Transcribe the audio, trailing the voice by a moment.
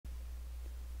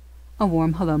A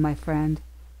warm hello, my friend.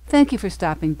 Thank you for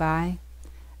stopping by.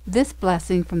 This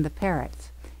blessing from the parrots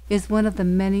is one of the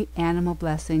many animal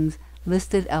blessings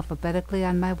listed alphabetically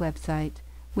on my website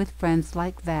with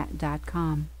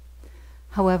friendslikethat.com.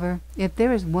 However, if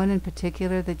there is one in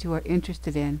particular that you are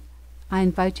interested in, I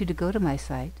invite you to go to my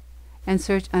site and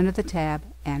search under the tab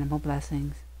Animal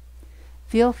Blessings.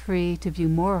 Feel free to view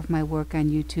more of my work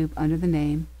on YouTube under the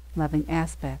name Loving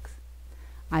Aspects.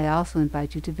 I also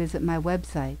invite you to visit my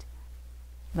website,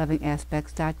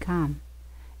 lovingaspects.com,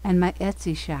 and my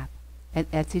Etsy shop at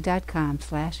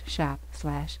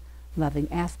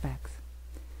etsy.com/shop/lovingaspects.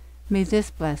 May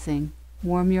this blessing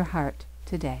warm your heart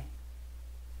today.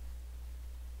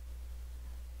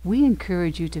 We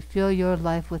encourage you to fill your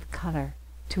life with color,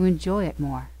 to enjoy it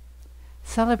more.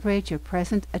 Celebrate your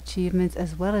present achievements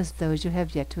as well as those you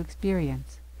have yet to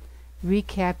experience.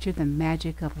 Recapture the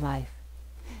magic of life.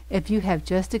 If you have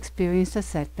just experienced a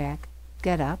setback,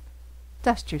 get up,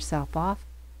 dust yourself off,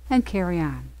 and carry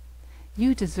on.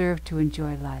 You deserve to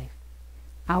enjoy life.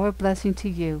 Our blessing to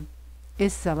you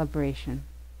is celebration.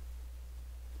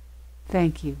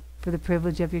 Thank you for the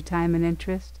privilege of your time and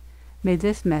interest. May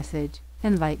this message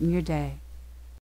enlighten your day.